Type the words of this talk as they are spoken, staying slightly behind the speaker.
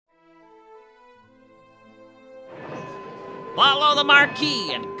Follow the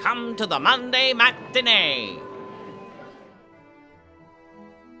marquee and come to the Monday matinee.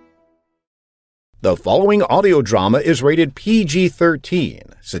 The following audio drama is rated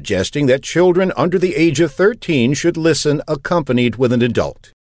PG-13, suggesting that children under the age of 13 should listen accompanied with an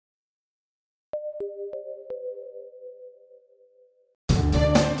adult.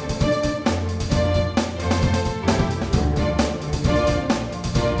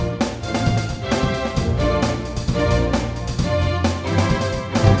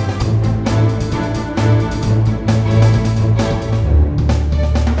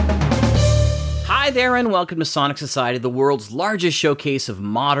 Hi there, and welcome to Sonic Society, the world's largest showcase of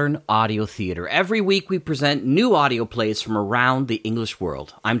modern audio theater. Every week we present new audio plays from around the English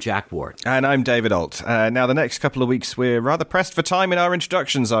world. I'm Jack Ward. And I'm David Alt. Now, the next couple of weeks, we're rather pressed for time in our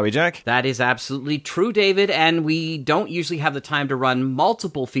introductions, are we, Jack? That is absolutely true, David, and we don't usually have the time to run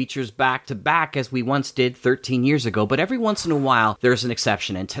multiple features back to back as we once did 13 years ago, but every once in a while there's an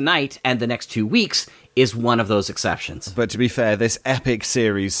exception, and tonight and the next 2 weeks is one of those exceptions. But to be fair, this epic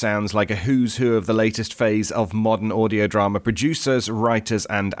series sounds like a who's who of the latest phase of modern audio drama producers, writers,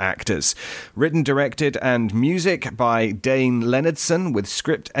 and actors. Written, directed, and music by Dane Leonardson, with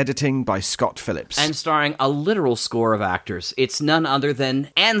script editing by Scott Phillips. And starring a literal score of actors. It's none other than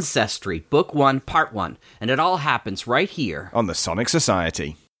Ancestry, Book 1, Part 1. And it all happens right here on the Sonic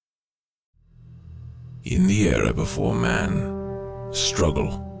Society. In the era before man,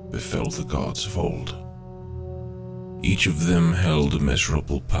 struggle befell the gods of old. Each of them held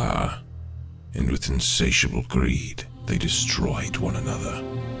immeasurable power, and with insatiable greed, they destroyed one another,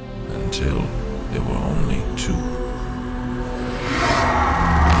 until there were only two.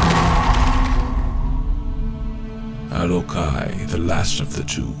 Alokai, the last of the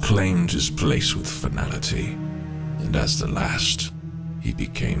two, claimed his place with finality, and as the last, he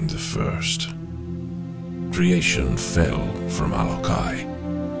became the first. Creation fell from Alokai,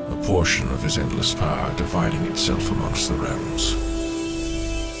 a portion of his endless power dividing itself amongst the realms.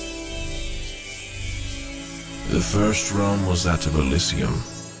 The first realm was that of Elysium,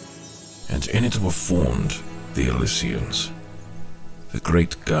 and in it were formed the Elysians, the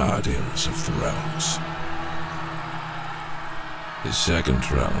great guardians of the realms. The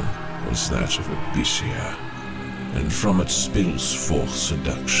second realm was that of Abysia, and from it spills forth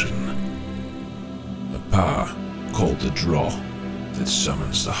seduction, a power called the Draw, that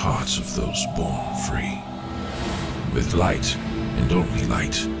summons the hearts of those born free. With light, and only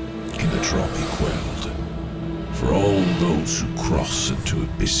light, can the draw be quelled. For all those who cross into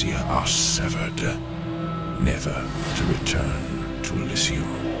Abysia are severed, never to return to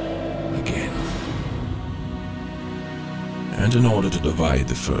Elysium again. And in order to divide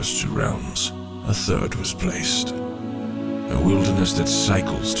the first two realms, a third was placed. A wilderness that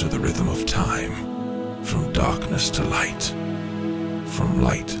cycles to the rhythm of time, from darkness to light, from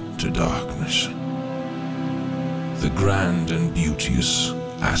light to darkness. The grand and beauteous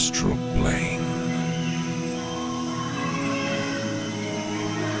astral plane.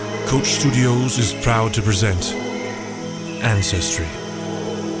 Coach Studios is proud to present Ancestry,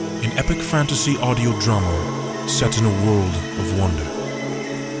 an epic fantasy audio drama set in a world of wonder.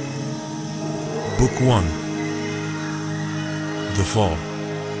 Book 1, The Fall.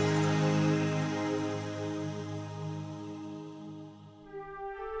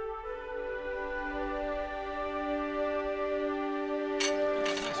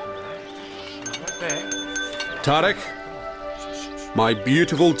 Tarek, my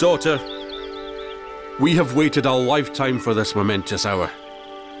beautiful daughter, we have waited a lifetime for this momentous hour.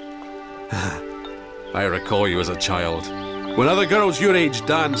 I recall you as a child. When other girls your age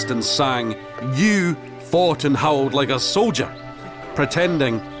danced and sang, you fought and howled like a soldier,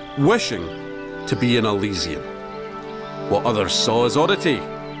 pretending, wishing to be an Elysian. What others saw as oddity,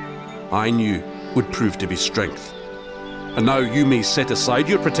 I knew would prove to be strength. And now you may set aside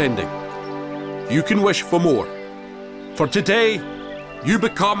your pretending. You can wish for more. For today, you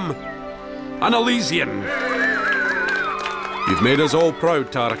become an Elysian. You've made us all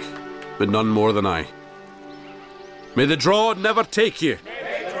proud, Tarek, but none more than I. May the draw never take you.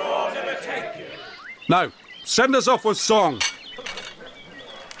 May the draw never take you. Now, send us off with song.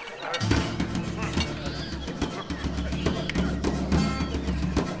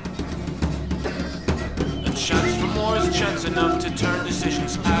 A chance for more is chance enough to turn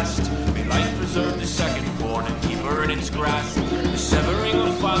decisions past. May life preserve the second born and keep her in its grasp. The severing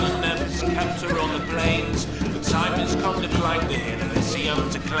of fallen nets kept her on the plains. The time has come to climb the hill and Elysium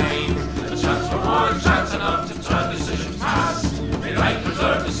to claim. A chance for more is chance enough to turn decisions past. May life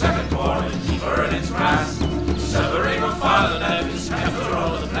preserve the second born and keep her in its grasp. The severing of fallen nets kept her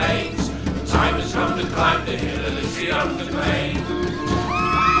on the plains. The time has come to climb the hill and Elysium easy up the plain.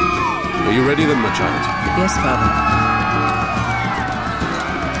 Are you ready then, my child? Yes, Father.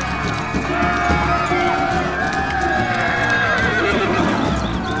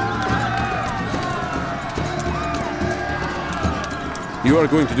 You are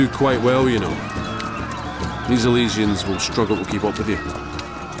going to do quite well, you know. These Elysians will struggle to keep up with you.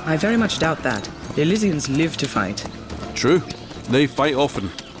 I very much doubt that. The Elysians live to fight. True. They fight often,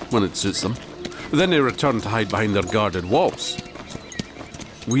 when it suits them. But then they return to hide behind their guarded walls.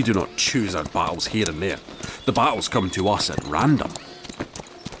 We do not choose our battles here and there. The battles come to us at random.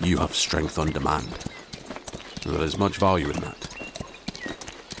 You have strength on demand. There is much value in that.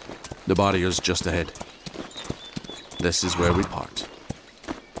 The barrier's just ahead. This is where we part.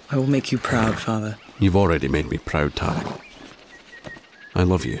 I will make you proud, Father. You've already made me proud, Tarek. I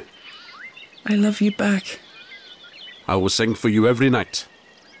love you. I love you back. I will sing for you every night.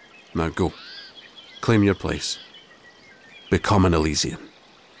 Now go. Claim your place. Become an Elysian.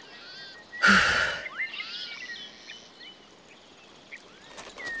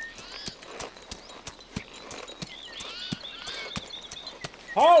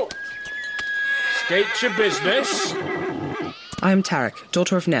 Halt! State your business. I am Tarek,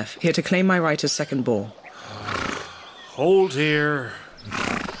 daughter of Neff, here to claim my right as second ball. Hold here.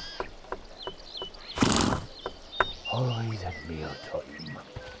 Always at mealtime.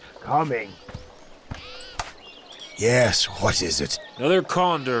 Coming. Yes, what is it? Another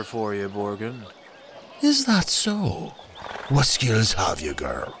condor for you, Borgin. Is that so? What skills have you,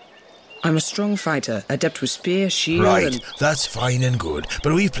 girl? I'm a strong fighter, adept with spear, shield, Right, and... that's fine and good,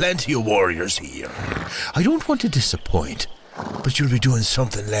 but we've plenty of warriors here. I don't want to disappoint, but you'll be doing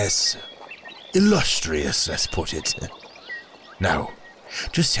something less illustrious, let's put it. Now,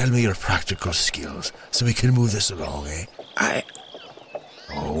 just tell me your practical skills so we can move this along, eh?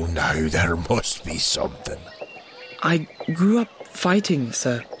 Oh, now there must be something. I grew up fighting,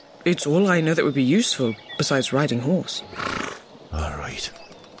 sir. It's all I know that would be useful, besides riding horse. All right.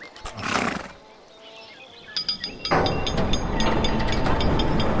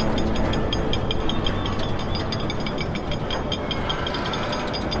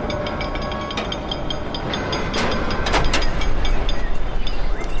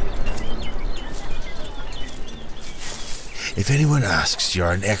 If anyone asks,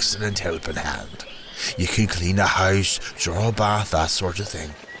 you're an excellent helping hand. You can clean a house, draw a bath, that sort of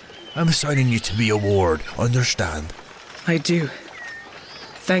thing. I'm assigning you to be a ward, understand? I do.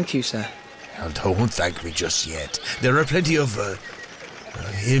 Thank you, sir. And don't thank me just yet. There are plenty of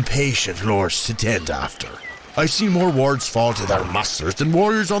impatient lords to tend after. I've seen more wards fall to their masters than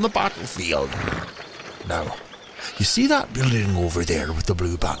warriors on the battlefield. Now, you see that building over there with the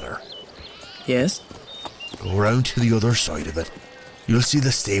blue banner? Yes? Go round to the other side of it. You'll see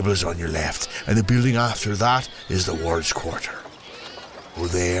the stables on your left, and the building after that is the ward's quarter. Go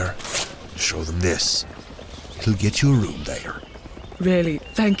there and show them this. It'll get you a room there. Really,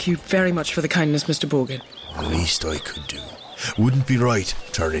 thank you very much for the kindness, Mr. Borgin. The least I could do. Wouldn't be right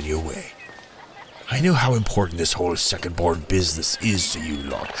turning you away. I know how important this whole second-born business is to you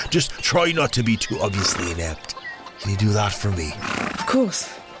lot. Just try not to be too obviously inept. Can you do that for me? Of course.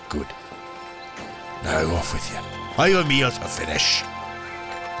 Good. Now off with you. I have a meal to finish.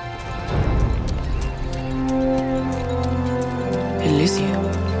 Elysia.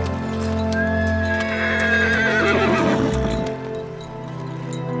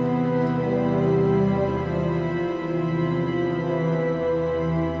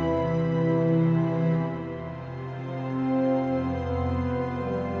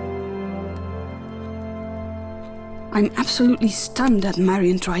 I'm absolutely stunned that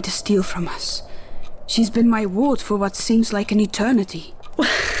Marion tried to steal from us. She's been my ward for what seems like an eternity.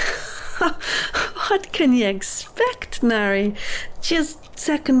 What can you expect, Nari? Just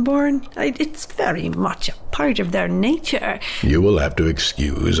second-born. It's very much a part of their nature. You will have to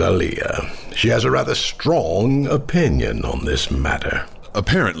excuse Aliyah. She has a rather strong opinion on this matter.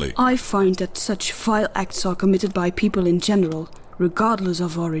 Apparently. I find that such vile acts are committed by people in general, regardless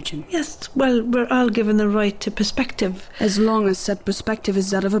of origin. Yes, well, we're all given the right to perspective. As long as said perspective is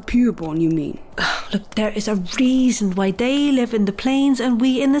that of a pureborn, you mean? Look, there is a reason why they live in the plains and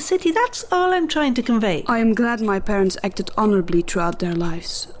we in the city. That's all I'm trying to convey. I am glad my parents acted honorably throughout their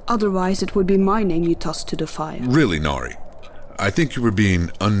lives. Otherwise, it would be my name you tossed to the fire. Really, Nari? I think you were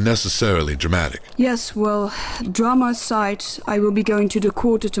being unnecessarily dramatic. Yes, well, drama aside, I will be going to the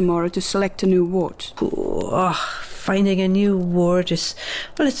quarter tomorrow to select a new ward. Finding a new ward is,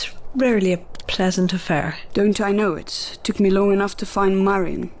 well, it's rarely a pleasant affair. Don't I know it? Took me long enough to find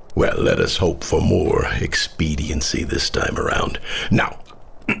Marion. Well, let us hope for more expediency this time around. Now,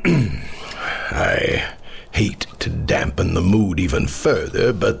 I hate to lighten the mood even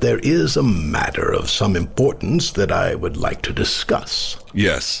further, but there is a matter of some importance that I would like to discuss.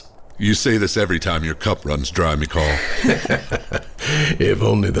 Yes. You say this every time your cup runs dry, Mikal. If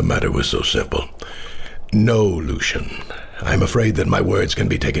only the matter was so simple. No, Lucian. I'm afraid that my words can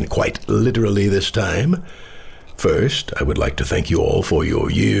be taken quite literally this time. First, I would like to thank you all for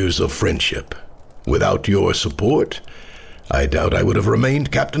your years of friendship. Without your support, I doubt I would have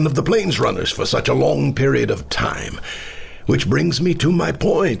remained captain of the Plains Runners for such a long period of time. Which brings me to my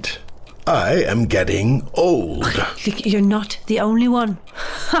point. I am getting old. You're not the only one.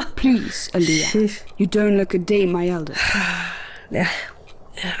 Please, Aaliyah. You don't look a day my elder.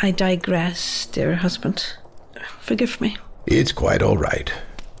 I digress, dear husband. Forgive me. It's quite all right.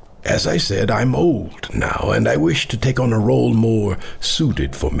 As I said, I'm old now, and I wish to take on a role more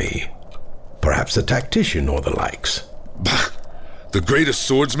suited for me. Perhaps a tactician or the likes. Bah! The greatest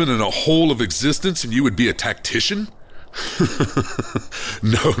swordsman in a whole of existence, and you would be a tactician?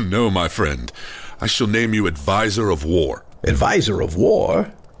 No, my friend. I shall name you Advisor of War. Advisor of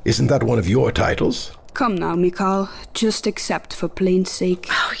War? Isn't that one of your titles? Come now, Mikal. Just accept for plain sake.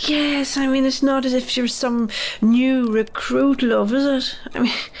 Oh, yes. I mean, it's not as if you're some new recruit, love, is it? I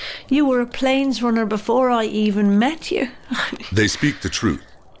mean, you were a plains runner before I even met you. They speak the truth.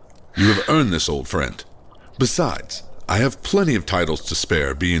 You have earned this, old friend. Besides, I have plenty of titles to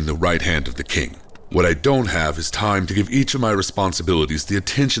spare, being the right hand of the king. What I don't have is time to give each of my responsibilities the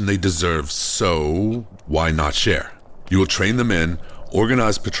attention they deserve, so why not share? You will train the men,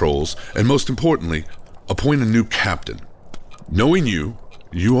 organize patrols, and most importantly, appoint a new captain. Knowing you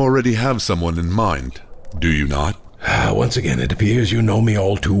already have someone in mind, do you not? Once again, it appears you know me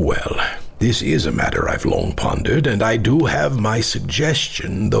all too well. This is a matter I've long pondered, and I do have my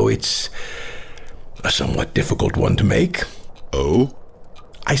suggestion, though it's a somewhat difficult one to make. Oh?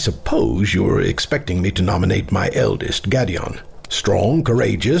 I suppose you're expecting me to nominate my eldest, Gadion. Strong,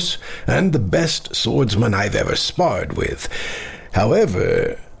 courageous, and the best swordsman I've ever sparred with.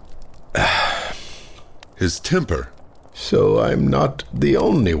 However... his temper. So I'm not the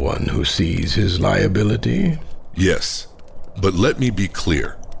only one who sees his liability? Yes, but let me be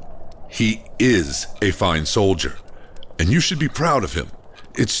clear. He is a fine soldier, and you should be proud of him.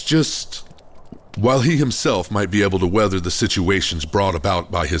 It's just... while he himself might be able to weather the situations brought about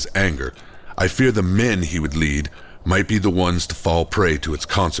by his anger, I fear the men he would lead might be the ones to fall prey to its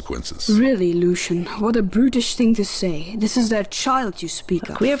consequences. Really, Lucian, what a brutish thing to say. This is their child you speak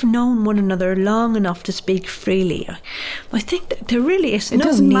of. We have known one another long enough to speak freely. I think that there really is no need. It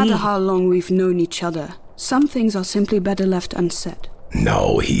doesn't matter how long we've known each other. Some things are simply better left unsaid.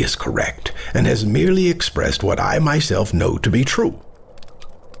 No, he is correct, and has merely expressed what I myself know to be true.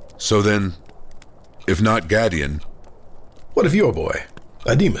 So then, if not Gadion... What of your boy,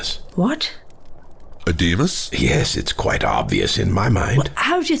 Ademus? What? Ademus? Yes, it's quite obvious in my mind. Well,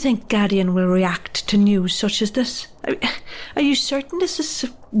 how do you think Gadion will react to news such as this? Are you certain this is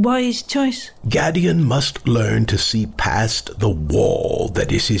a wise choice? Gadion must learn to see past the wall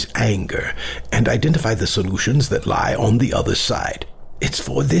that is his anger and identify the solutions that lie on the other side. It's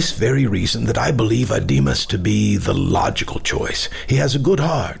for this very reason that I believe Ademus to be the logical choice. He has a good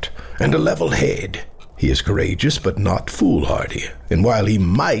heart and a level head. He is courageous but not foolhardy, and while he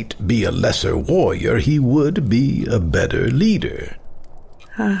might be a lesser warrior, he would be a better leader.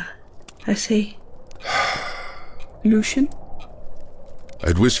 I see. Lucian?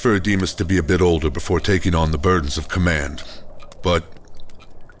 I'd wish for Ademus to be a bit older before taking on the burdens of command, but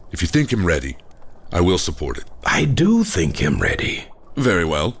if you think him ready, I will support it. I do think him ready. Very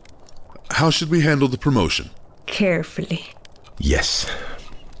well. How should we handle the promotion? Carefully. Yes.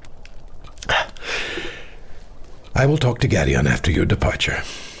 I will talk to Gadion after your departure.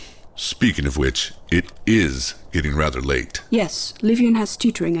 Speaking of which, it is getting rather late. Yes, Livian has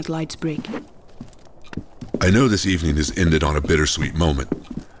tutoring at Light's Break. I know this evening has ended on a bittersweet moment,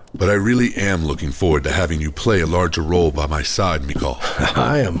 but I really am looking forward to having you play a larger role by my side, Mikal.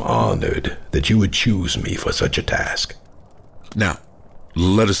 I am honored that you would choose me for such a task. Now,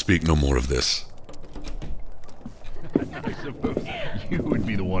 let us speak no more of this. I suppose you would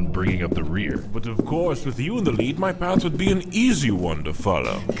be the one bringing up the rear. But of course, with you in the lead, my path would be an easy one to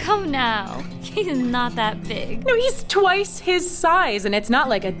follow. Come now. He's not that big. No, he's twice his size, and it's not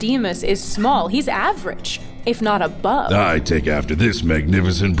like Ademus is small. He's average, if not above. I take after this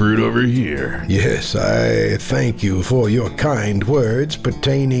magnificent brute over here. Yes, I thank you for your kind words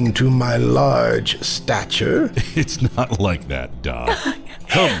pertaining to my large stature. It's not like that, Doc.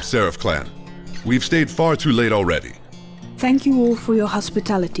 Come, Seraph Clan. We've stayed far too late already. Thank you all for your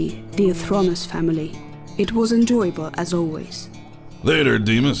hospitality, dear Thronos family. It was enjoyable as always. Later,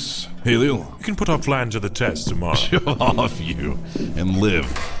 Demas. Halil. You can put our plan to the test tomorrow. Show off you and live.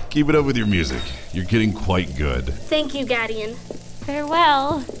 Keep it up with your music. You're getting quite good. Thank you, Gadian.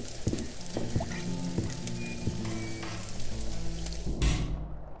 Farewell.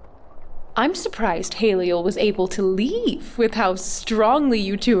 I'm surprised Halil was able to leave with how strongly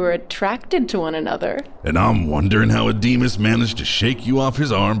you two are attracted to one another. And I'm wondering how Demas managed to shake you off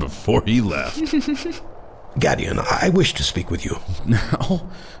his arm before he left. Gadian, I wish to speak with you. Now?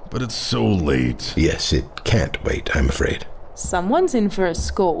 But it's so late. Yes, it can't wait, I'm afraid. Someone's in for a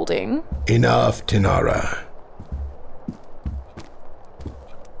scolding. Enough, Tinara.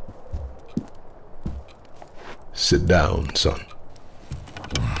 Sit down, son.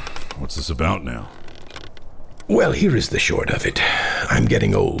 What's this about now? Well, here is the short of it. I'm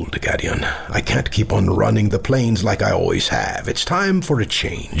getting old, Gadian. I can't keep on running the plains like I always have. It's time for a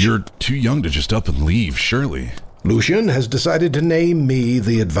change. You're too young to just up and leave, surely. Lucian has decided to name me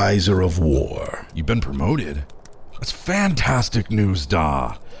the advisor of war. You've been promoted? That's fantastic news,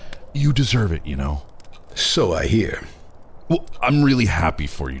 Da. You deserve it, you know. So I hear. Well, I'm really happy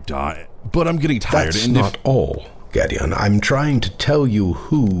for you, Da, but I'm getting tired. That's not all, Gadian. I'm trying to tell you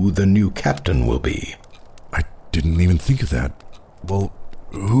who the new captain will be. I didn't even think of that. Well,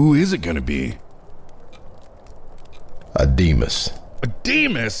 who is it going to be? A Demas. A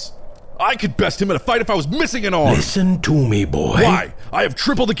Demas? I could best him in a fight if I was missing an arm. Listen to me, boy. Why? I have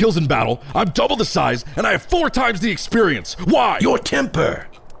triple the kills in battle, I'm double the size, and I have 4 times the experience. Why? Your temper.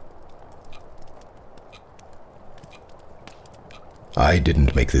 I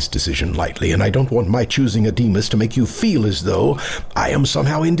didn't make this decision lightly, and I don't want my choosing a Demas to make you feel as though I am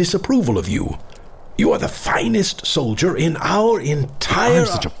somehow in disapproval of you. You are the finest soldier in our entire... I'm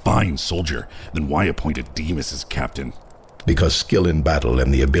such a fine soldier. Then why appoint a Demas as captain? Because skill in battle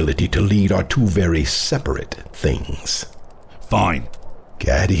and the ability to lead are two very separate things. Fine.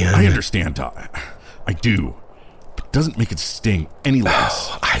 Gadian. I understand, Da. I do. But it doesn't make it sting any less.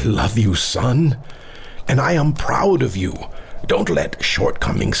 Oh, I love you, son. And I am proud of you. Don't let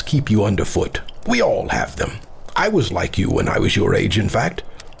shortcomings keep you underfoot. We all have them. I was like you when I was your age, in fact.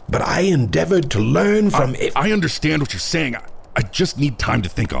 But I endeavored to learn from it. I understand what you're saying. I just need time to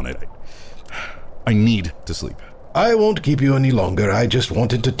think on it. I need to sleep. I won't keep you any longer. I just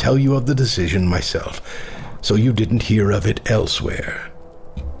wanted to tell you of the decision myself, so you didn't hear of it elsewhere.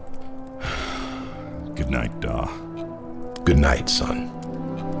 Good night, Da. Good night, son.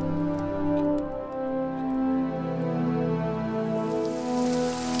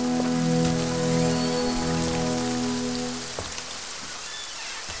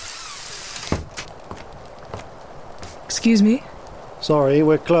 Excuse me? Sorry,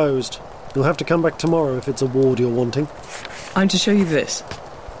 we're closed. You'll have to come back tomorrow if it's a ward you're wanting. I'm to show you this.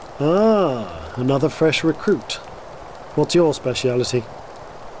 Ah, another fresh recruit. What's your speciality?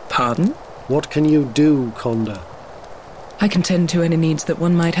 Pardon? What can you do, Conda? I can tend to any needs that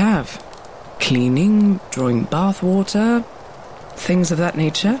one might have. Cleaning, drawing bath water, things of that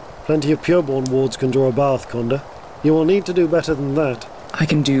nature. Plenty of pureborn wards can draw a bath, Conda. You will need to do better than that. I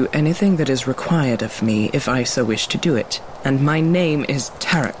can do anything that is required of me if I so wish to do it. And my name is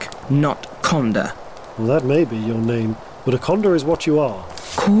Tarek, not Conda. Well, that may be your name, but a Conda is what you are.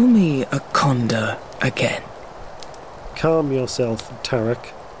 Call me a Conda again. Calm yourself,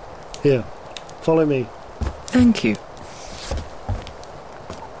 Tarek. Here, follow me. Thank you.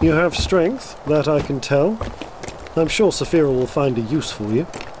 You have strength, that I can tell. I'm sure Saphira will find a use for you.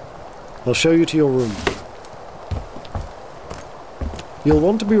 I'll show you to your room. You'll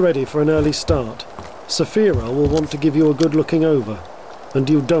want to be ready for an early start. Saphira will want to give you a good looking over, and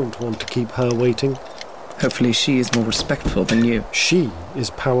you don't want to keep her waiting. Hopefully she is more respectful than you. She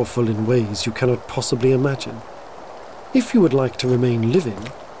is powerful in ways you cannot possibly imagine. If you would like to remain living,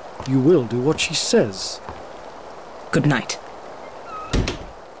 you will do what she says. Good night.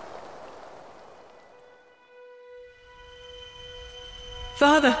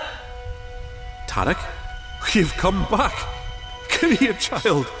 Father! Tarek, you've come back. Come here,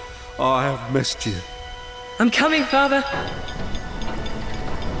 child. Oh, I have missed you. I'm coming, Father.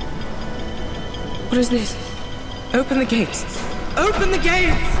 What is this? Open the gates. Open the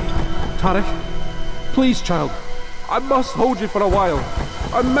gates! Tarek, please, child. I must hold you for a while.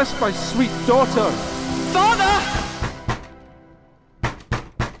 I miss my sweet daughter. Father!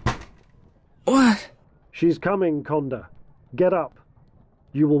 What? She's coming, Conda. Get up.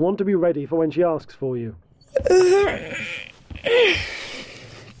 You will want to be ready for when she asks for you.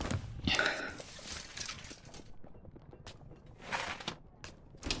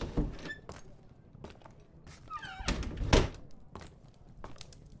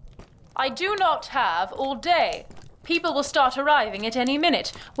 I do not have all day. People will start arriving at any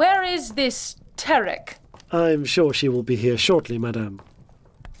minute. Where is this Terek? I'm sure she will be here shortly, madame.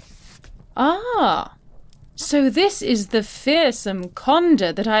 Ah, so this is the fearsome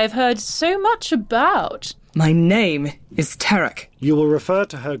Conda that I have heard so much about. My name is Terek. You will refer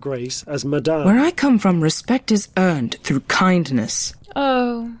to her grace as madame. Where I come from, respect is earned through kindness.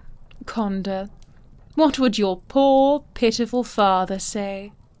 Oh, Conda, what would your poor, pitiful father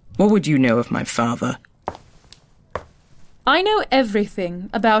say? What would you know of my father? I know everything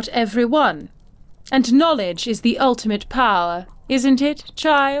about everyone. And knowledge is the ultimate power, isn't it,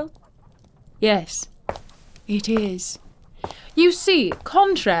 child? Yes, it is. You see,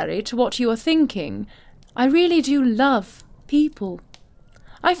 contrary to what you are thinking, I really do love people.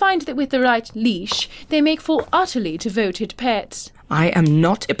 I find that with the right leash, they make for utterly devoted pets. I am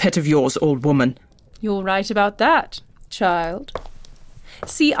not a pet of yours, old woman. You're right about that, child.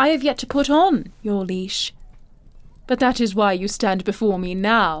 See, I have yet to put on your leash. But that is why you stand before me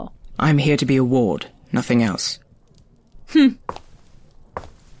now. I'm here to be a ward, nothing else.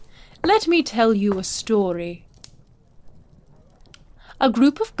 Let me tell you a story. A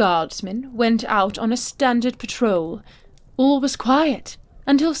group of guardsmen went out on a standard patrol. All was quiet,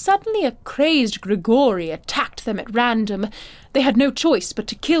 until suddenly a crazed Grigori attacked them at random. They had no choice but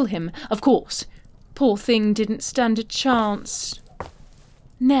to kill him, of course. Poor thing didn't stand a chance.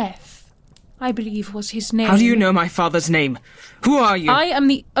 Neff, I believe was his name. How do you know my father's name? Who are you? I am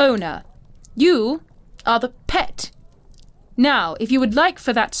the owner. You are the pet. Now, if you would like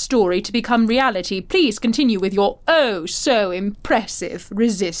for that story to become reality, please continue with your oh-so-impressive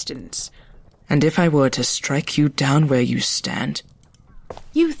resistance. And if I were to strike you down where you stand?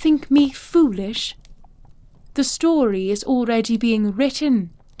 You think me foolish? The story is already being written,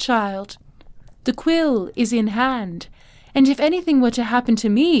 child. The quill is in hand, and if anything were to happen to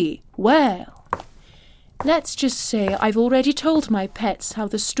me, well, let's just say I've already told my pets how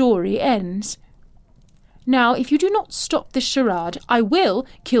the story ends. Now, if you do not stop this charade, I will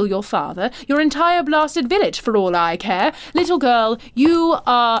kill your father, your entire blasted village, for all I care. Little girl, you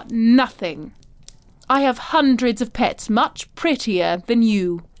are nothing. I have hundreds of pets much prettier than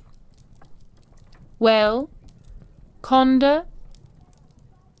you. Well, Conda?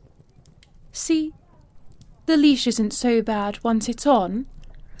 See, the leash isn't so bad once it's on.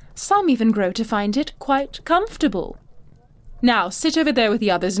 Some even grow to find it quite comfortable. Now, sit over there with the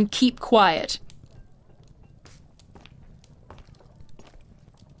others and keep quiet.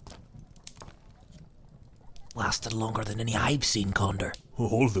 Lasted longer than any I've seen, Condor.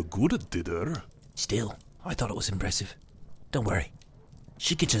 All the good it did her. Still, I thought it was impressive. Don't worry.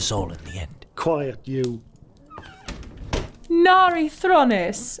 She gets us all in the end. Quiet, you. Nari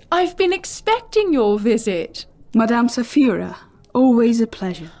Thronis, I've been expecting your visit. Madame Saphira, always a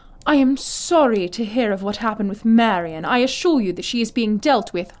pleasure. I am sorry to hear of what happened with Marion. I assure you that she is being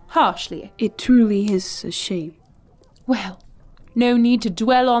dealt with harshly. It truly is a shame. Well, no need to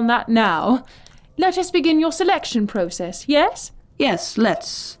dwell on that now. Let us begin your selection process, yes? Yes,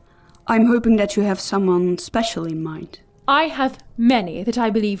 let's. I'm hoping that you have someone special in mind. I have many that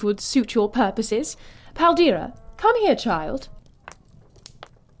I believe would suit your purposes. Paldira, come here, child.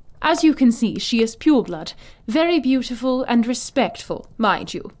 As you can see, she is pureblood, very beautiful and respectful,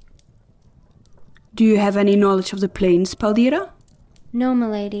 mind you. Do you have any knowledge of the plains, Paldira? No,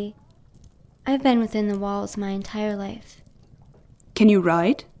 milady. I've been within the walls my entire life. Can you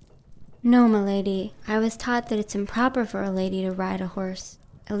ride? No, milady. I was taught that it's improper for a lady to ride a horse,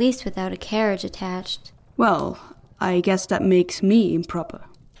 at least without a carriage attached. Well, I guess that makes me improper.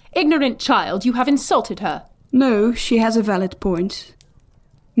 Ignorant child, you have insulted her. No, she has a valid point.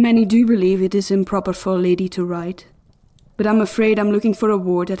 Many do believe it is improper for a lady to ride. But I'm afraid I'm looking for a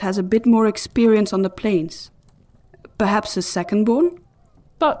ward that has a bit more experience on the plains. Perhaps a second-born?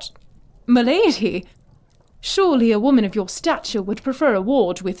 But, milady, surely a woman of your stature would prefer a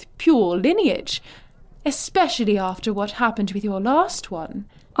ward with pure lineage, especially after what happened with your last one.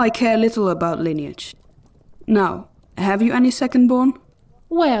 I care little about lineage. Now, have you any second-born?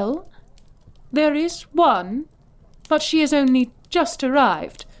 Well, there is one, but she has only just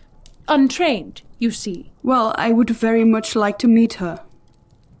arrived. Untrained, you see. Well, I would very much like to meet her.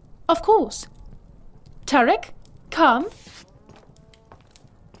 Of course. Terek, come.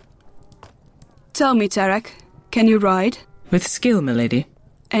 Tell me, Terek, can you ride? With skill, milady.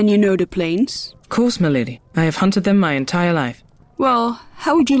 And you know the plains? Of course, milady. I have hunted them my entire life. Well,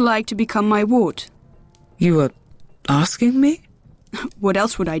 how would you like to become my ward? You were asking me? What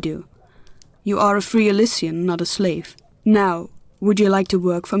else would I do? You are a free Elysian, not a slave. Now, would you like to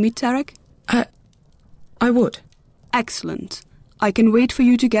work for me, Terek? I would. Excellent. I can wait for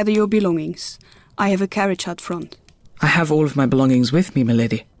you to gather your belongings. I have a carriage out front. I have all of my belongings with me,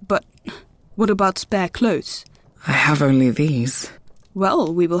 milady. But what about spare clothes? I have only these.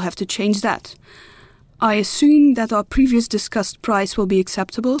 Well, we will have to change that. I assume that our previous discussed price will be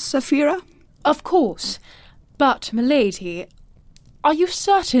acceptable, Saphira? Of course. But, milady, are you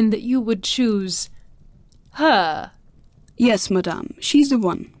certain that you would choose her? Yes, madame. She's the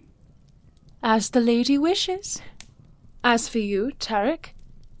one. As the lady wishes. As for you, Tarek,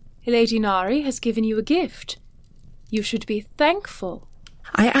 Lady Nari has given you a gift. You should be thankful.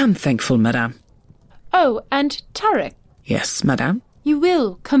 I am thankful, madame. Oh, and Tarek. Yes, madame. You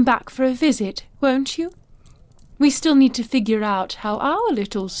will come back for a visit, won't you? We still need to figure out how our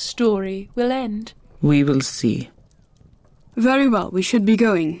little story will end. We will see. Very well, we should be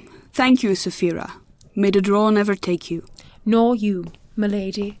going. Thank you, Saphira. May the draw never take you. Nor you,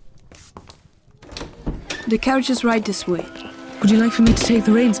 milady. The carriage is right this way. Would you like for me to take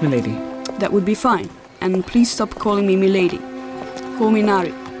the reins, milady? That would be fine. And please stop calling me milady. Call me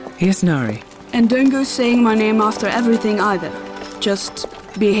Nari. Yes, Nari. And don't go saying my name after everything either. Just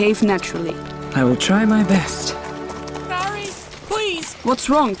behave naturally. I will try my best. Nari, please! What's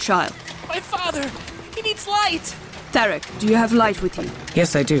wrong, child? My father! He needs light! Tarek, do you have light with you?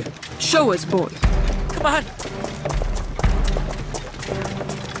 Yes, I do. Show us, boy. Come on!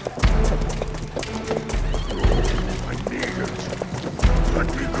 I need it. Let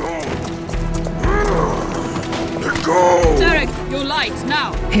me go. Let go! Tarek, your light,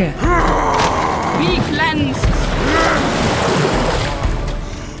 now! Here. Be cleansed!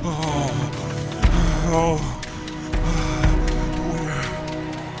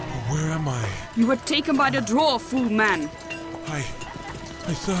 Where am I? You were taken by the draw, fool man. I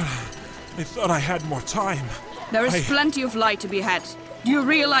thought I had more time. There is plenty of light to be had. Do you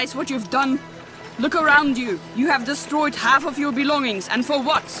realize what you've done? Look around you. You have destroyed half of your belongings, and for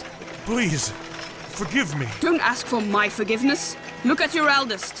what? Please, forgive me. Don't ask for my forgiveness. Look at your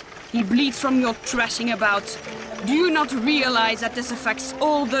eldest. He bleeds from your thrashing about. Do you not realize that this affects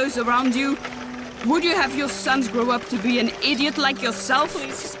all those around you? Would you have your sons grow up to be an idiot like yourself?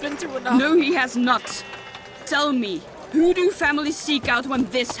 Please, he's been through enough. No, he has not. Tell me, who do families seek out when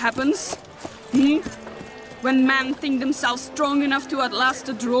this happens? When men think themselves strong enough to outlast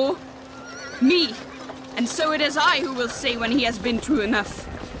a draw? Me. And so it is I who will say when he has been through enough.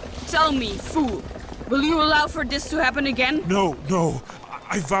 Tell me, fool, will you allow for this to happen again? No.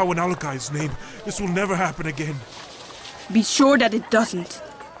 I vow in Alakai's name, this will never happen again. Be sure that it doesn't.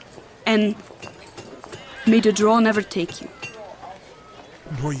 And may the draw never take you.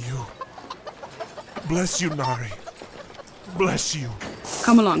 Nor you. Bless you, Nari. Bless you.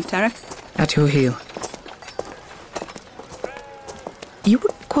 Come along, Tarek. At your heel. You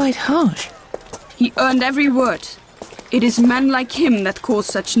were quite harsh. He earned every word. It is men like him that cause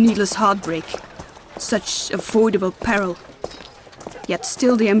such needless heartbreak, such avoidable peril. Yet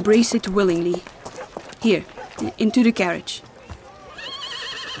still they embrace it willingly. Here, into the carriage.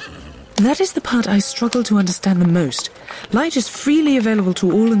 That is the part I struggle to understand the most. Light is freely available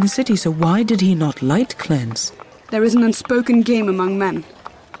to all in the city, so why did he not light cleanse? There is an unspoken game among men.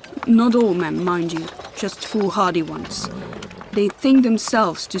 Not all men, mind you, just foolhardy ones. They think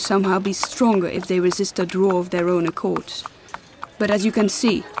themselves to somehow be stronger if they resist a draw of their own accord. But as you can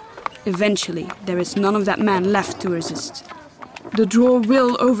see, eventually there is none of that man left to resist. The draw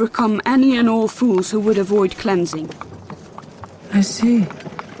will overcome any and all fools who would avoid cleansing. I see.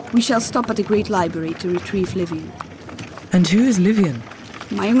 We shall stop at the Great Library to retrieve Livian. And who is Livian?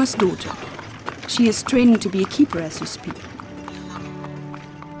 My youngest daughter. She is training to be a keeper as you speak.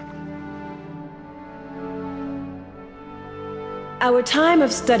 Our time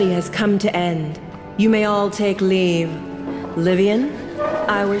of study has come to end. You may all take leave. Livian,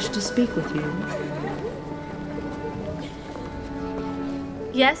 I wish to speak with you.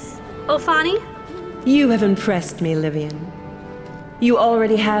 Yes, Ophani? You have impressed me, Livian. You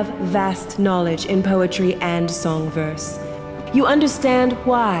already have vast knowledge in poetry and song verse. You understand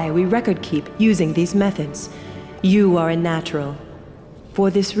why we record keep using these methods. You are a natural. For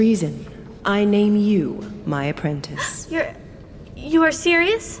this reason, I name you my apprentice. You are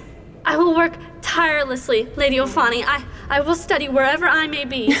serious? I will work tirelessly, Lady Ophani. I will study wherever I may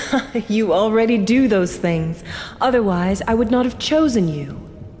be. You already do those things. Otherwise, I would not have chosen you.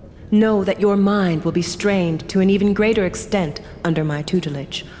 Know that your mind will be strained to an even greater extent under my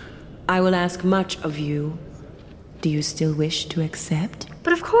tutelage. I will ask much of you. Do you still wish to accept?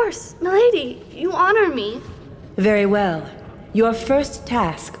 But of course, milady, you honor me. Very well. Your first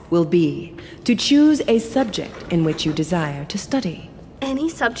task will be to choose a subject in which you desire to study. Any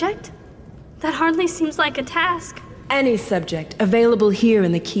subject? That hardly seems like a task. Any subject available here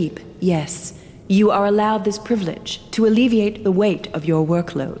in the keep, yes. You are allowed this privilege to alleviate the weight of your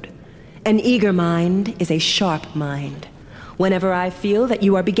workload. An eager mind is a sharp mind. Whenever I feel that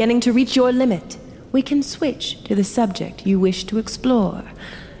you are beginning to reach your limit, we can switch to the subject you wish to explore.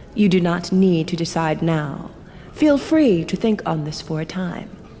 You do not need to decide now. Feel free to think on this for a time.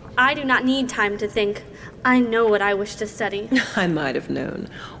 I do not need time to think. I know what I wish to study. I might have known.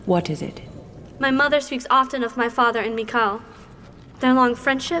 What is it? My mother speaks often of my father and Mikal. Their long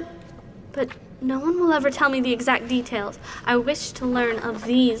friendship, but no one will ever tell me the exact details. I wish to learn of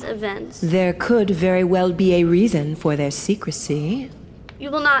these events. There could very well be a reason for their secrecy. You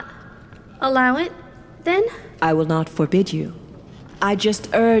will not allow it, then? I will not forbid you. I just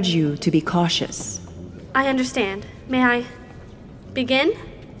urge you to be cautious. I understand. May I begin?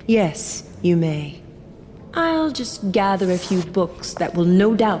 Yes, you may. I'll just gather a few books that will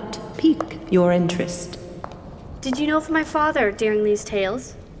no doubt pique your interest. Did you know of my father during these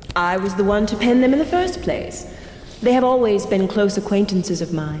tales? I was the one to pen them in the first place. They have always been close acquaintances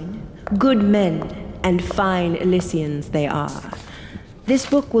of mine. Good men and fine Elysians they are. This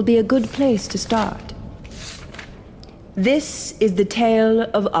book will be a good place to start. This is the tale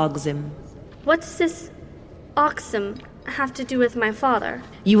of Ogzim. What's this Oxum have to do with my father?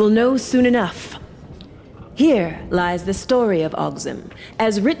 You will know soon enough. Here lies the story of Ogzim,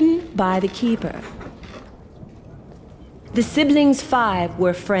 as written by the keeper. The siblings 5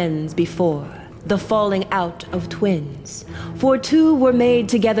 were friends before the falling out of twins. For 2 were made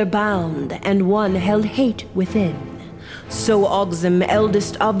together bound, and 1 held hate within. So Ogzim,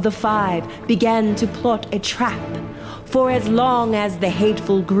 eldest of the 5, began to plot a trap. For as long as the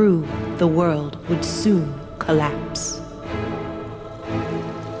hateful grew, the world would soon collapse.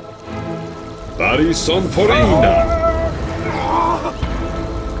 Barisonforina!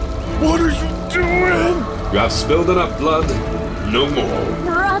 What are you doing? You have spilled enough blood. No more.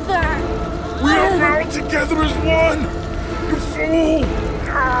 Brother! We are bound together as one! You fool!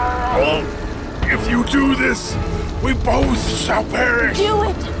 If you do this, we both shall perish! Do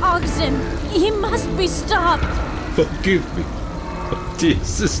it, Ogzim! He must be stopped! Forgive me, dear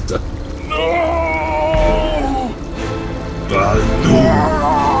sister. No!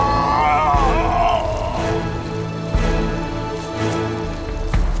 Baldur!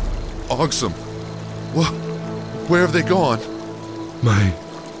 Ogzim, where have they gone? My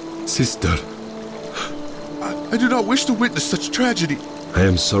sister. I do not wish to witness such tragedy. I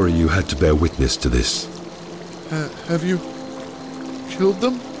am sorry you had to bear witness to this. Have you killed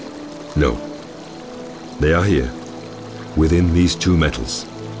them? No. They are here, within these 2 metals.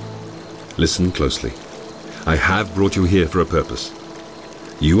 Listen closely. I have brought you here for a purpose.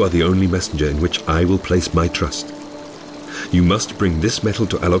 You are the only messenger in which I will place my trust. You must bring this metal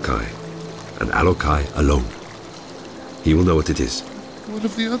to Alokai, and Alokai alone. He will know what it is. What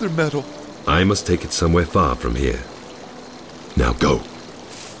of the other metal? I must take it somewhere far from here. Now go.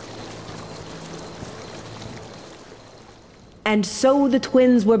 And so the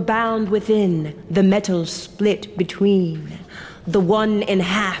twins were bound within, the metal split between. The one in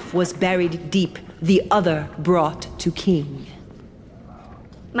half was buried deep, the other brought to king.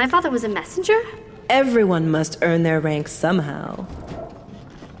 My father was a messenger? Everyone must earn their rank somehow.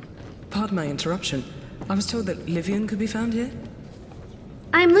 Pardon my interruption. I was told that Livian could be found here.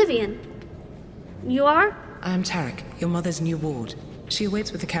 I am Livian. You are? I am Tarek, your mother's new ward. She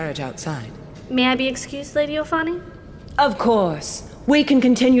awaits with the carriage outside. May I be excused, Lady O'Fani? Of course. We can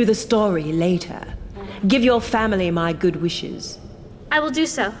continue the story later. Give your family my good wishes. I will do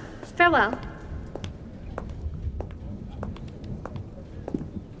so. Farewell.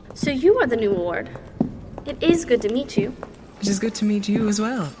 So you are the new ward. It is good to meet you. It is good to meet you as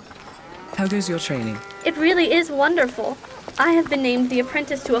well. How goes your training? It really is wonderful. I have been named the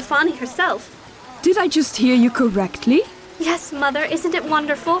apprentice to O'Fani herself. Did I just hear you correctly? Yes, Mother, isn't it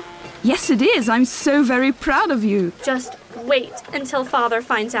wonderful? Yes, it is. I'm so very proud of you. Just wait until Father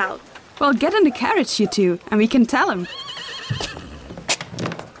finds out. Well, get in the carriage, you two, and we can tell him.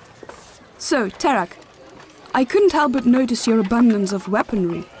 So, Tarak, I couldn't help but notice your abundance of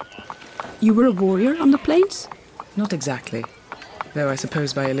weaponry. You were a warrior on the plains? Not exactly. Though I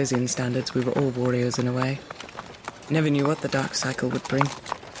suppose by Elysian standards we were all warriors in a way. Never knew what the dark cycle would bring.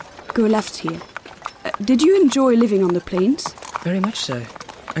 Go left here. Did you enjoy living on the plains? Very much so.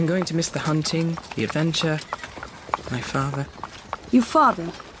 I'm going to miss the hunting, the adventure, my father. Your father?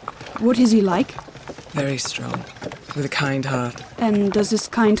 What is he like? Very strong, with a kind heart. And does this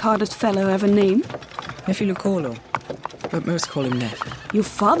kind-hearted fellow have a name? Nefilukolo, but most call him Nef. Your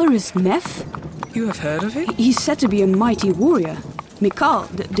father is Nef? You have heard of him? He's said to be a mighty warrior. Mikal,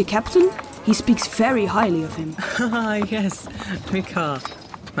 the captain, he speaks very highly of him. Ah, yes, Mikal.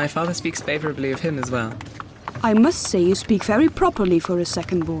 My father speaks favorably of him as well. I must say you speak very properly for a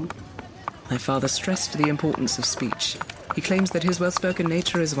second-born. My father stressed the importance of speech. He claims that his well-spoken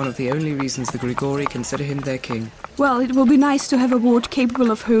nature is one of the only reasons the Grigori consider him their king. Well, it will be nice to have a ward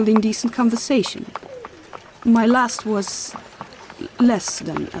capable of holding decent conversation. My last was less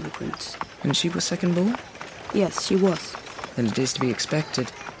than eloquent. And she was second-born? Yes, she was. Then it is to be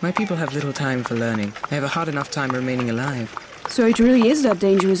expected. My people have little time for learning. They have a hard enough time remaining alive. So it really is that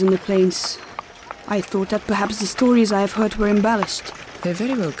dangerous in the plains. I thought that perhaps the stories I have heard were embellished. They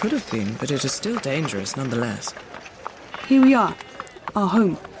very well could have been, but it is still dangerous nonetheless. Here we are. Our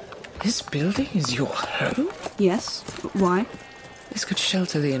home. This building is your home? Yes. Why? This could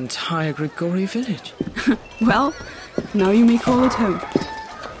shelter the entire Grigori village. Well, now you may call it home.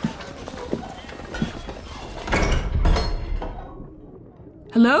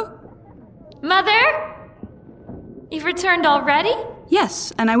 Hello? Mother? You've returned already?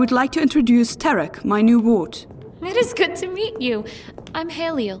 Yes, and I would like to introduce Tarek, my new ward. It is good to meet you. I'm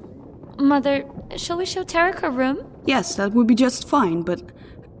Haliel. Mother, shall we show Tarek her room? Yes, that would be just fine, but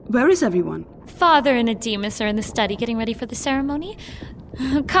where is everyone? Father and Ademus are in the study getting ready for the ceremony.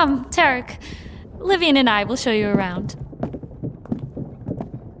 Come, Tarek. Livian and I will show you around.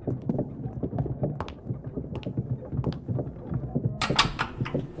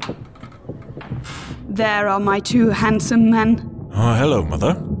 There are my two handsome men. Oh, hello,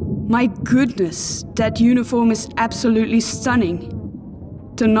 Mother. My goodness, that uniform is absolutely stunning.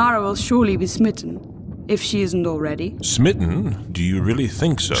 Tonara will surely be smitten, if she isn't already. Smitten? Do you really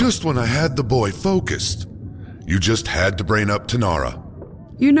think so? Just when I had the boy focused. You just had to brain up Tonara.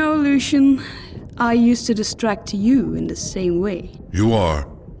 You know, Lucian, I used to distract you in the same way. You are,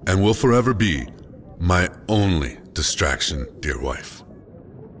 and will forever be, my only distraction, dear wife.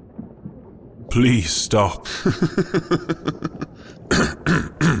 Please stop.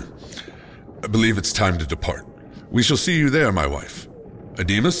 I believe it's time to depart. We shall see you there, my wife.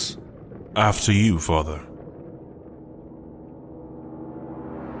 Ademus? After you, Father.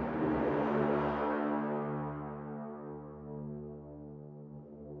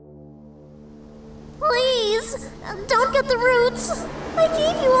 Please, don't get the roots. I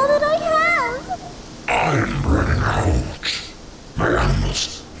gave you all that I have. I'm running out. My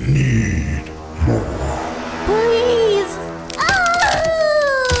animals need more. Please.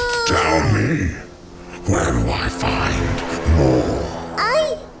 Tell me, where do I find more?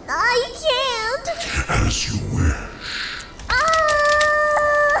 I can't. As you wish. I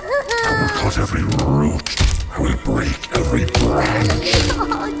will cut every root. I will break every branch.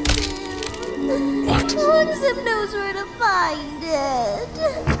 What? Oxim knows where to find it.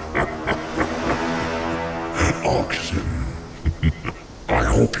 Oxen. I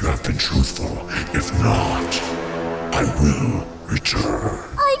hope you have been truthful. If not, I will return.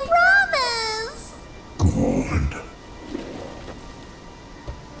 I promise. Good.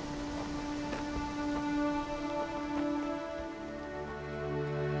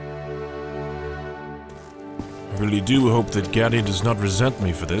 I really do hope that Gaddy does not resent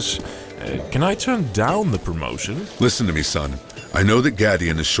me for this. Can I turn down the promotion? Listen to me, son. I know that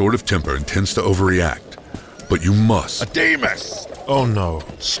Gadian is short of temper and tends to overreact, but you must. Ademus! Oh no.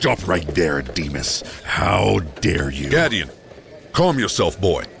 Stop right there, Ademus. How dare you? Gadian, calm yourself,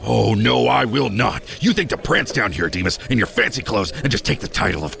 boy. Oh, no, I will not. You think to prance down here, Demas, in your fancy clothes and just take the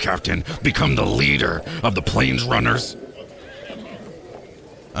title of captain, become the leader of the Plains Runners?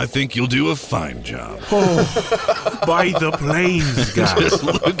 I think you'll do a fine job. Oh, by the plains, guys. Just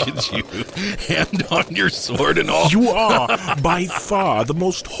look at you. Hand on your sword and all. You are, by far, the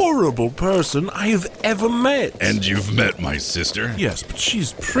most horrible person I have ever met. And you've met my sister? Yes, but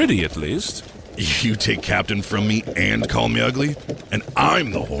she's pretty at least. You take captain from me and call me ugly? And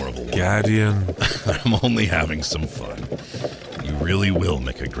I'm the horrible one. Gadian. I'm only having some fun. You really will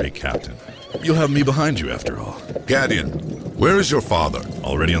make a great captain. You'll have me behind you after all. Gadian, where is your father?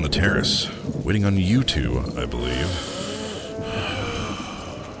 Already on the terrace, waiting on you two, I believe.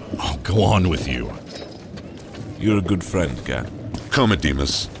 Oh, go on with you. You're a good friend, Gad. Come,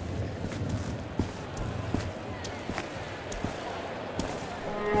 Ademus.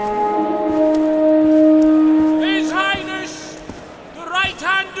 His Highness, the right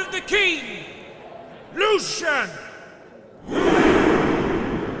hand of the king, Lucian!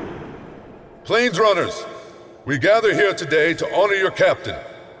 Plains Runners, we gather here today to honor your captain.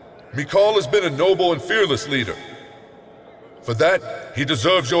 Mikal has been a noble and fearless leader. For that, he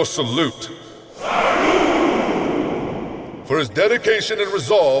deserves your salute. For his dedication and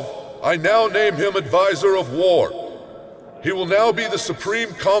resolve, I now name him Advisor of War. He will now be the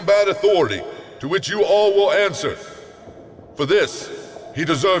supreme combat authority to which you all will answer. For this, he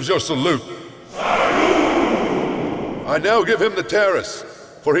deserves your salute. I now give him the terrace,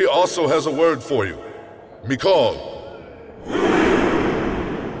 for he also has a word for you. Mikal.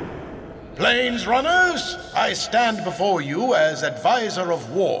 Plains runners, I stand before you as advisor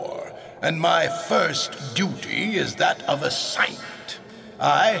of war, and my first duty is that of assignment.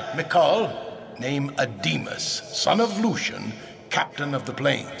 I, Mikal, name Ademus, son of Lucian, captain of the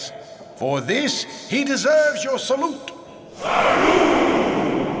plains. For this, he deserves your salute.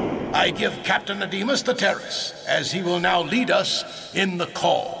 I give Captain Ademus the terrace, as he will now lead us in the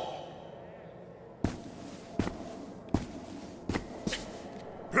call.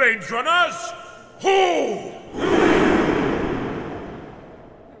 Plains runners, ho!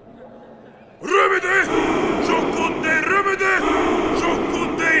 Rumide, Jokunde, Rumide,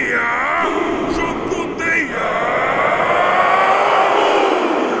 Jokundeya, Jokundeya.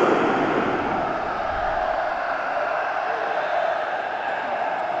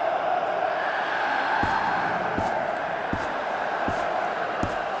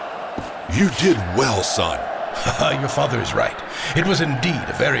 You did well, son. Your father is right. It was indeed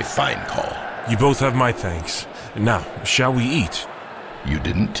a very fine call. You both have my thanks. Now, shall we eat? You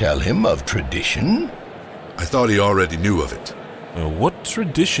didn't tell him of tradition? I thought he already knew of it. What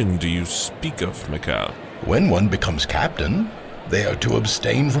tradition do you speak of, Mikal? When one becomes captain, they are to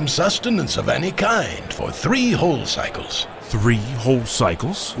abstain from sustenance of any kind for 3 whole cycles. 3 whole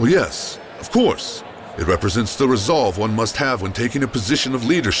cycles? Well, yes, of course. It represents the resolve one must have when taking a position of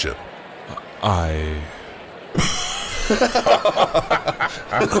leadership.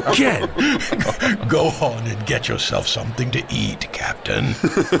 Again! Go on and get yourself something to eat, Captain.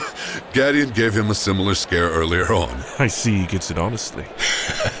 Gadian gave him a similar scare earlier on. I see he gets it honestly.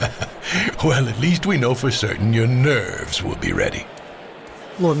 Well, at least we know for certain your nerves will be ready.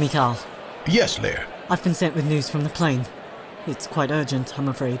 Lord Mikal. Yes, Lair. I've been sent with news from the plain. It's quite urgent, I'm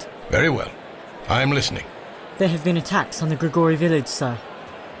afraid. Very well. I'm listening. There have been attacks on the Grigori village, sir.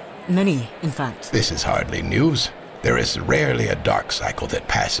 Many, in fact. This is hardly news. There is rarely a dark cycle that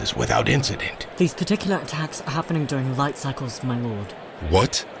passes without incident. These particular attacks are happening during light cycles, my lord.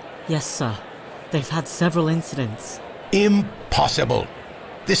 What? Yes, sir. They've had several incidents. Impossible.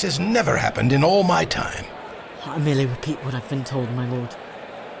 This has never happened in all my time. I merely repeat what I've been told, my lord.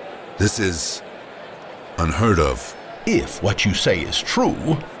 This is unheard of. If what you say is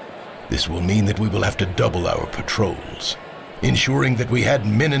true, this will mean that we will have to double our patrols. Ensuring that we had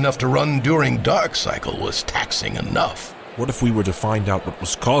men enough to run during dark cycle was taxing enough. What if we were to find out what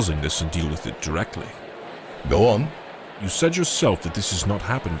was causing this and deal with it directly? Go on. You said yourself that this has not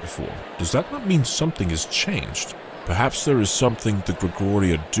happened before. Does that not mean something has changed? Perhaps there is something the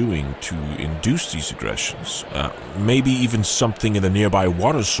Grigori are doing to induce these aggressions. Maybe even something in the nearby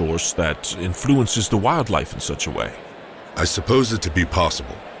water source that influences the wildlife in such a way. I suppose it to be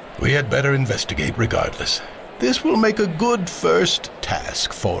possible. We had better investigate regardless. This will make a good first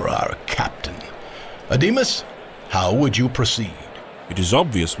task for our captain. Ademus, how would you proceed? It is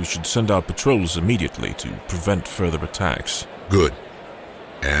obvious we should send out patrols immediately to prevent further attacks. Good.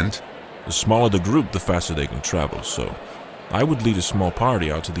 And? The smaller the group, the faster they can travel, so I would lead a small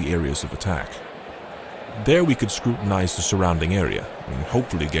party out to the areas of attack. There we could scrutinize the surrounding area and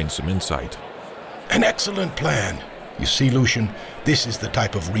hopefully gain some insight. An excellent plan. You see, Lucian, this is the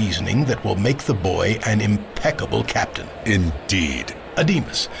type of reasoning that will make the boy an impeccable captain. Indeed.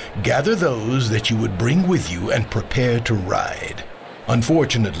 Ademus, gather those that you would bring with you and prepare to ride.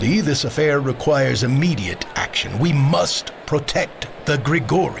 Unfortunately, this affair requires immediate action. We must protect the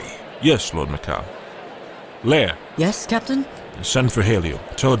Grigori. Yes, Lord Mikal. Lair. Yes, Captain? Send for Halio.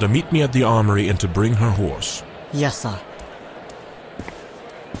 Tell her to meet me at the armory and to bring her horse. Yes, sir.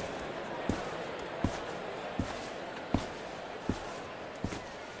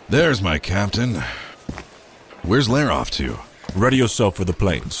 There's my captain. Where's Lair off to? Ready yourself for the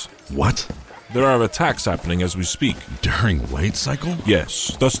plains. What? There are attacks happening as we speak. During light cycle?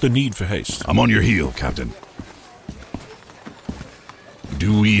 Yes, thus the need for haste. I'm on your heel, Captain.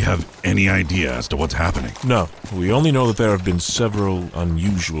 Do we have any idea as to what's happening? No, we only know that there have been several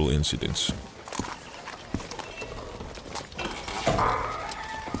unusual incidents.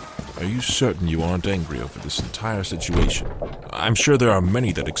 Are you certain you aren't angry over this entire situation? I'm sure there are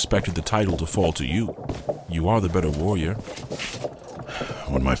many that expected the title to fall to you. You are the better warrior.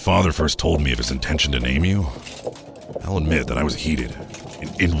 When my father first told me of his intention to name you, I'll admit that I was heated.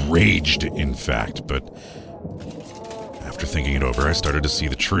 Enraged, in fact, but after thinking it over, I started to see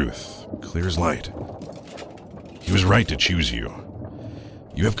the truth, clear as light. He was right to choose you.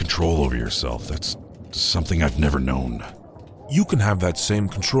 You have control over yourself. That's something I've never known. You can have that same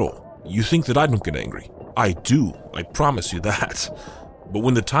control. You think that I don't get angry. I do. I promise you that. But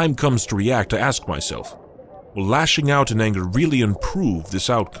when the time comes to react, I ask myself, will lashing out in anger really improve this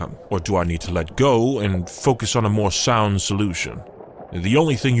outcome? Or do I need to let go and focus on a more sound solution? The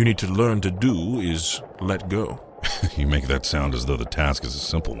only thing you need to learn to do is let go. You make that sound as though the task is a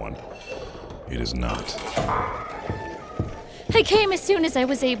simple one. It is not. I came as soon as I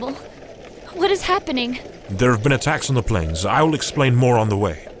was able. What is happening? There have been attacks on the plains. I will explain more on the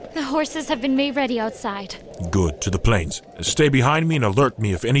way. The horses have been made ready outside. Good. To the plains. Stay behind me and alert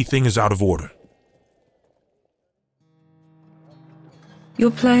me if anything is out of order.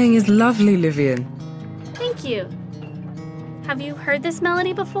 Your playing is lovely, Livian. Thank you. Have you heard this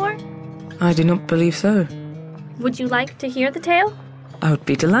melody before? I do not believe so. Would you like to hear the tale? I would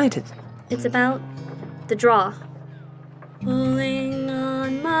be delighted. It's about the draw. Pulling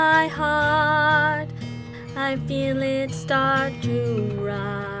on my heart, I feel it start to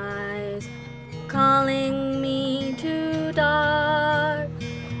rise, calling me to dark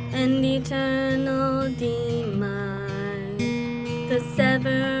and eternal demise. The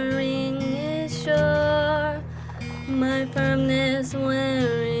severing is sure, my firmness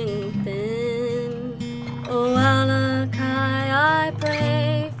wearing thin. Oh, Alakai, I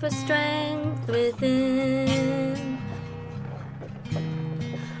pray for strength within.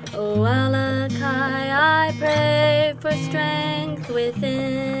 Oh, Alakai, I pray for strength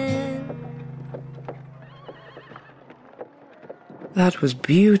within. That was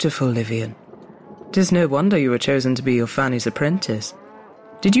beautiful, Livian. 'Tis no wonder you were chosen to be your Fanny's apprentice.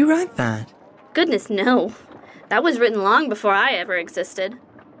 Did you write that? Goodness, no. That was written long before I ever existed.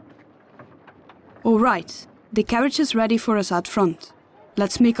 All right. The carriage is ready for us out front.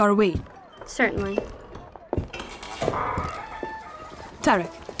 Let's make our way. Certainly. Tarek,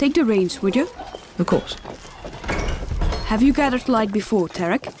 take the reins, would you? Of course. Have you gathered light before,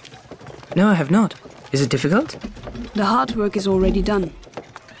 Tarek? No, I have not. Is it difficult? The hard work is already done.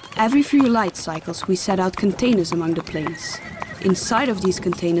 Every few light cycles we set out containers among the plains. Inside of these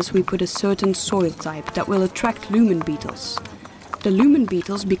containers we put a certain soil type that will attract lumen beetles. The lumen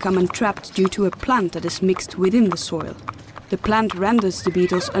beetles become entrapped due to a plant that is mixed within the soil. The plant renders the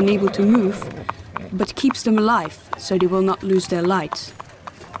beetles unable to move, but keeps them alive so they will not lose their light.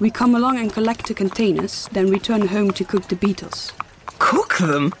 We come along and collect the containers, then return home to cook the beetles. Cook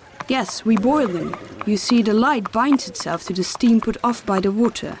them? Yes, we boil them. You see, the light binds itself to the steam put off by the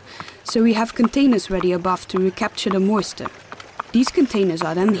water, so we have containers ready above to recapture the moisture. These containers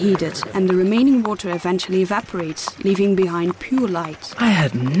are then heated, and the remaining water eventually evaporates, leaving behind pure light. I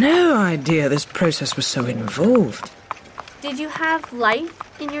had no idea this process was so involved. Did you have light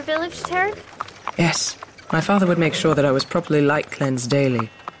in your village, Tarek? Yes. My father would make sure that I was properly light cleansed daily.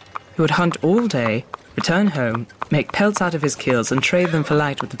 He would hunt all day, return home, make pelts out of his kills, and trade them for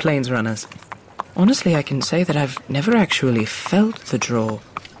light with the plains runners. Honestly, I can say that I've never actually felt the draw.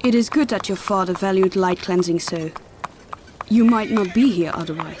 It is good that your father valued light cleansing so. You might not be here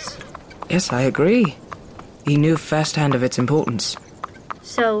otherwise. Yes, I agree. He knew firsthand of its importance.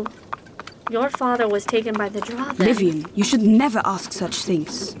 So, your father was taken by the draw then? Livian, you should never ask such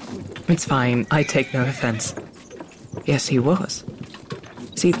things. It's fine. I take no offense. Yes, he was.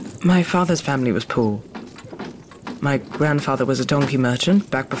 See, my father's family was poor. My grandfather was a donkey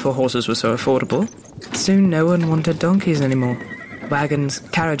merchant back before horses were so affordable. Soon no one wanted donkeys anymore. Wagons,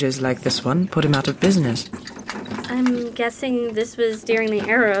 carriages like this one put him out of business. I'm guessing this was during the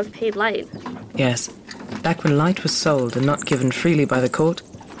era of paid light. Yes. Back when light was sold and not given freely by the court,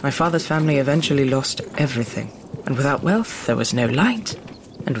 my father's family eventually lost everything. And without wealth, there was no light.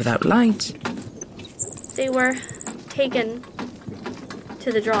 And without light... They were taken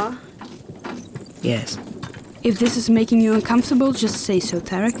to the draw. Yes. If this is making you uncomfortable, just say so,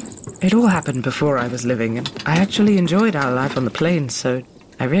 Tarek. It all happened before I was living, and I actually enjoyed our life on the plains, so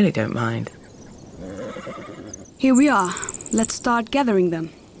I really don't mind. Here we are. Let's start gathering them.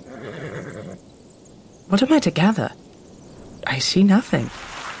 What am I to gather? I see nothing.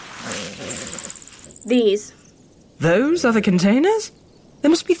 These. Those are the containers? There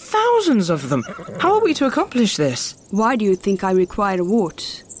must be thousands of them. How are we to accomplish this? Why do you think I require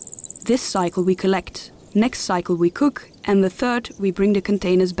awards? This cycle we collect, next cycle we cook, and the third we bring the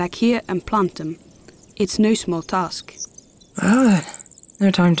containers back here and plant them. It's no small task. Well then,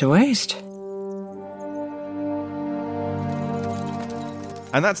 no time to waste.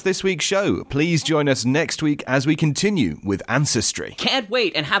 And that's this week's show. Please join us next week as we continue with Ancestry. Can't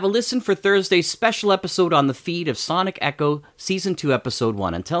wait, and have a listen for Thursday's special episode on the feed of Sonic Echo Season 2, Episode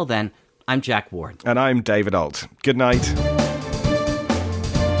 1. Until then, I'm Jack Ward. And I'm David Alt. Good night.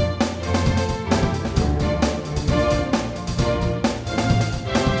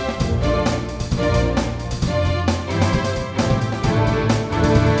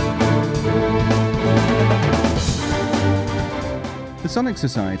 Sonic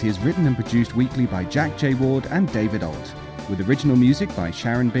Society is written and produced weekly by Jack J. Ward and David Alt, with original music by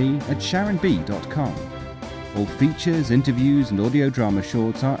Sharon B. at sharonb.com. All features, interviews, and audio drama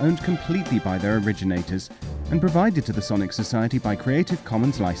shorts are owned completely by their originators and provided to the Sonic Society by Creative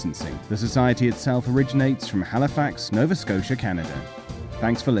Commons licensing. The Society itself originates from Halifax, Nova Scotia, Canada.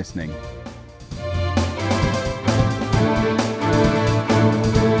 Thanks for listening.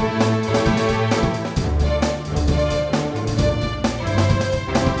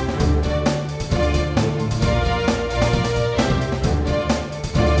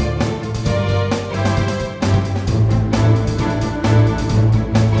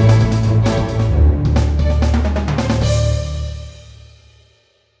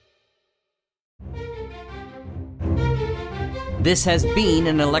 This has been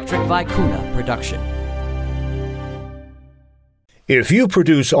an Electric Vicuna production. If you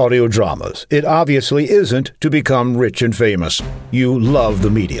produce audio dramas, it obviously isn't to become rich and famous. You love the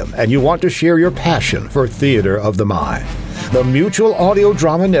medium, and you want to share your passion for theater of the mind. The Mutual Audio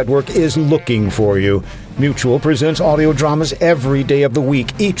Drama Network is looking for you. Mutual presents audio dramas every day of the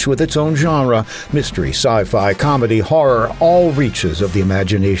week, each with its own genre. Mystery, sci-fi, comedy, horror, all reaches of the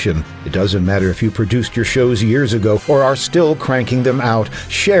imagination. It doesn't matter if you produced your shows years ago or are still cranking them out.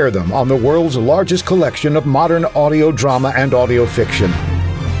 Share them on the world's largest collection of modern audio drama and audio fiction.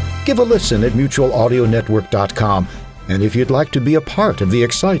 Give a listen at mutualaudionetwork.com. And if you'd like to be a part of the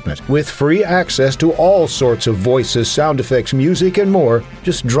excitement, with free access to all sorts of voices, sound effects, music, and more,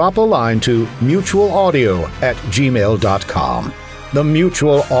 just drop a line to mutualaudio@gmail.com. The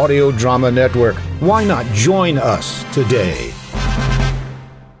Mutual Audio Drama Network. Why not join us today?